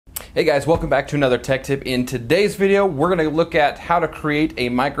Hey guys, welcome back to another tech tip. In today's video, we're going to look at how to create a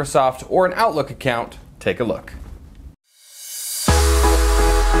Microsoft or an Outlook account. Take a look.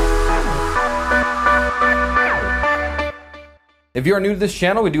 If you are new to this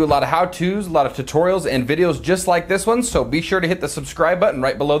channel, we do a lot of how-tos, a lot of tutorials, and videos just like this one, so be sure to hit the subscribe button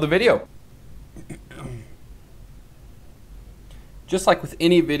right below the video. Just like with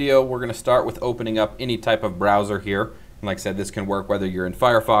any video, we're going to start with opening up any type of browser here. And like I said, this can work whether you're in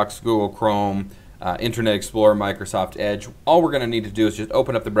Firefox, Google Chrome, Internet Explorer, Microsoft Edge. All we're going to need to do is just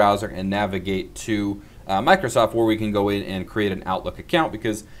open up the browser and navigate to Microsoft, where we can go in and create an Outlook account,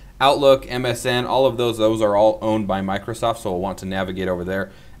 because Outlook, MSN, all of those are all owned by Microsoft, so we'll want to navigate over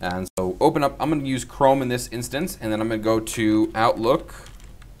there. And so open up, I'm going to use Chrome in this instance, and then I'm going to go to Outlook.com.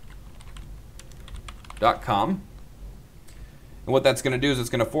 And what that's going to do is it's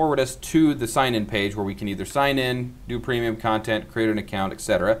going to forward us to the sign-in page where we can either sign in, do premium content, create an account,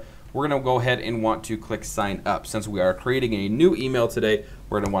 etc. We're going to go ahead and want to click sign up. Since we are creating a new email today,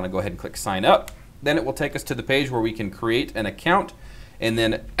 we're going to want to go ahead and click sign up. Then it will take us to the page where we can create an account. And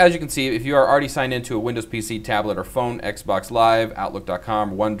then, as you can see, if you are already signed into a Windows PC, tablet, or phone, Xbox Live,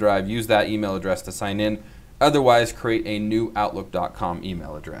 Outlook.com, OneDrive, use that email address to sign in. Otherwise, create a new Outlook.com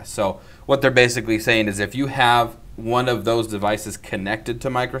email address. So what they're basically saying is if you have one of those devices connected to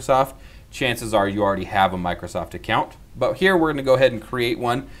Microsoft, chances are you already have a Microsoft account. But here we're going to go ahead and create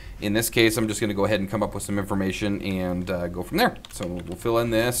one. In this case, I'm just going to go ahead and come up with some information and go from there. So we'll fill in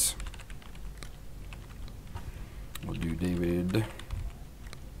this. We'll do David.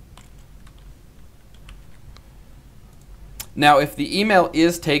 Now, if the email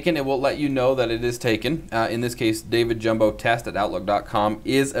is taken, it will let you know that it is taken. In this case, davidjumbotest@outlook.com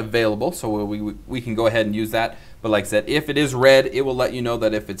is available, so we can go ahead and use that. But like I said, if it is read, it will let you know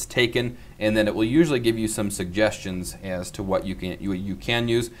that if it's taken, and then it will usually give you some suggestions as to what you can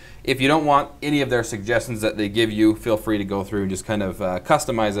use. If you don't want any of their suggestions that they give you, feel free to go through and just kind of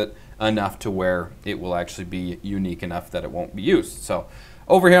customize it enough to where it will actually be unique enough that it won't be used. So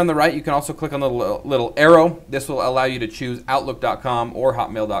over here on the right, you can also click on the little arrow. This will allow you to choose Outlook.com or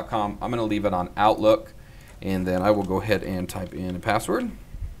Hotmail.com. I'm going to leave it on Outlook, and then I will go ahead and type in a password.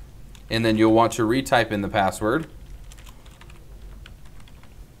 And then you'll want to retype in the password.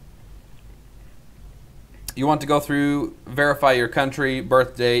 You want to go through, verify your country,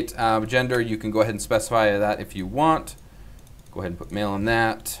 birth date, gender. You can go ahead and specify that if you want. Go ahead and put mail in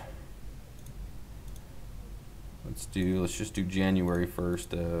that. Let's just do January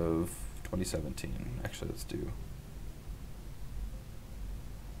 1st of 2017. Actually,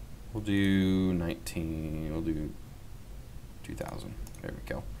 we'll do 2000. There we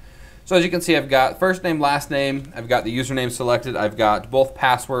go. So as you can see, I've got first name, last name, I've got the username selected, I've got both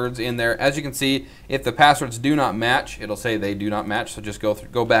passwords in there. As you can see, if the passwords do not match, it'll say they do not match, so just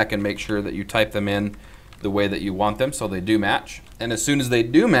go back and make sure that you type them in the way that you want them so they do match. And as soon as they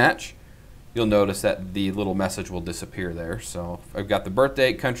do match, you'll notice that the little message will disappear there. So I've got the birth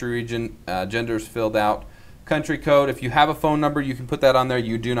date, country, region, genders filled out, country code. If you have a phone number, you can put that on there.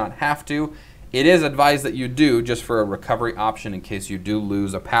 You do not have to. It is advised that you do, just for a recovery option in case you do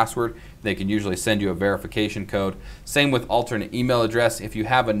lose a password. They can usually send you a verification code. Same with alternate email address. If you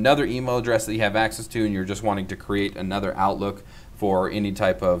have another email address that you have access to and you're just wanting to create another Outlook for any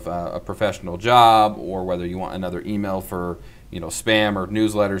type of a professional job, or whether you want another email for spam or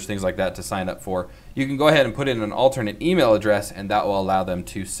newsletters, things like that to sign up for, you can go ahead and put in an alternate email address, and that will allow them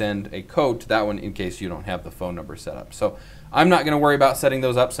to send a code to that one in case you don't have the phone number set up. So I'm not going to worry about setting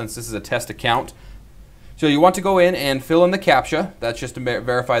those up since this is a test account. So you want to go in and fill in the CAPTCHA. That's just to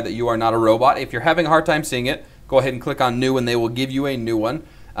verify that you are not a robot. If you're having a hard time seeing it, go ahead and click on new and they will give you a new one.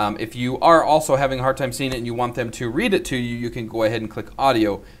 If you are also having a hard time seeing it and you want them to read it to you, you can go ahead and click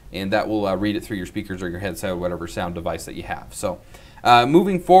audio, and that will read it through your speakers or your headset or whatever sound device that you have. So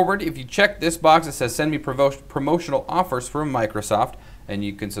moving forward, if you check this box, it says send me promotional offers from Microsoft, and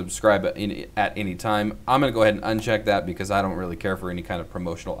you can subscribe at any time. I'm going to go ahead and uncheck that because I don't really care for any kind of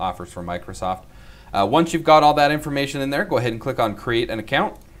promotional offers from Microsoft. Once you've got all that information in there, go ahead and click on create an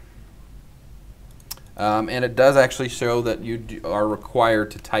account. And it does actually show that you are required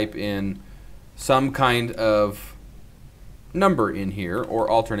to type in some kind of number in here, or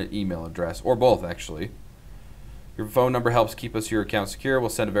alternate email address, or both actually. Your phone number helps keep your account secure. We'll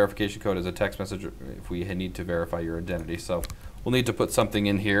send a verification code as a text message if we need to verify your identity. So we'll need to put something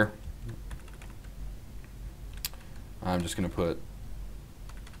in here. I'm just going to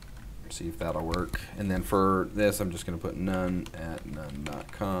see if that'll work. And then for this, I'm just going to put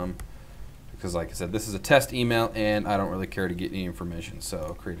none@none.com. Because like I said, this is a test email and I don't really care to get any information.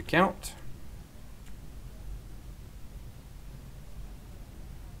 So create account.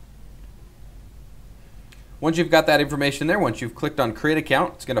 once you've got that information there, once you've clicked on create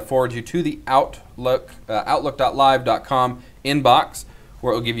account, it's going to forward you to the outlook.live.com inbox,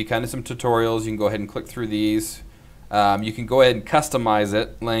 where it will give you kind of some tutorials. You can go ahead and click through these. You can go ahead and customize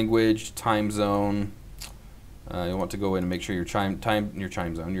it, language, time zone. You want to go in and make sure your time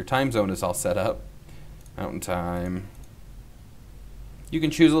zone is all set up. Mountain time. You can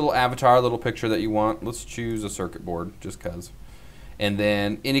choose a little avatar, a little picture that you want. Let's choose a circuit board, just cause. And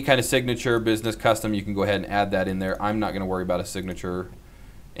then any kind of signature, business, custom, you can go ahead and add that in there. I'm not going to worry about a signature.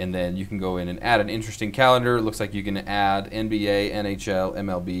 And then you can go in and add an interesting calendar. It looks like you can add NBA, NHL,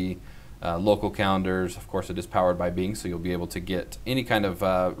 MLB, local calendars. Of course, it is powered by Bing, so you'll be able to get any kind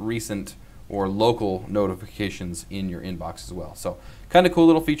of recent or local notifications in your inbox as well. So kind of cool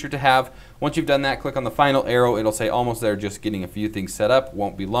little feature to have. Once you've done that, click on the final arrow. It'll say almost there, just getting a few things set up.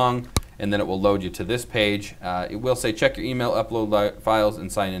 Won't be long. And then it will load you to this page. It will say check your email, upload files, and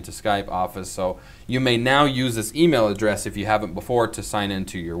sign into Skype, Office. So you may now use this email address if you haven't before to sign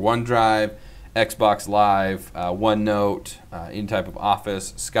into your OneDrive, Xbox Live, OneNote, any type of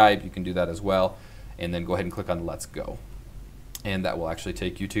Office, Skype. You can do that as well. And then go ahead and click on Let's Go. And that will actually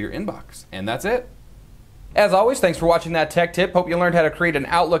take you to your inbox. And that's it. As always, thanks for watching that tech tip. Hope you learned how to create an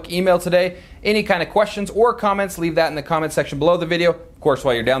Outlook email today. Any kind of questions or comments, leave that in the comment section below the video. Of course,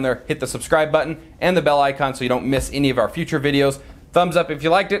 while you're down there, hit the subscribe button and the bell icon so you don't miss any of our future videos. Thumbs up if you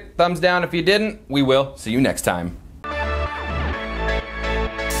liked it, thumbs down if you didn't. We will see you next time.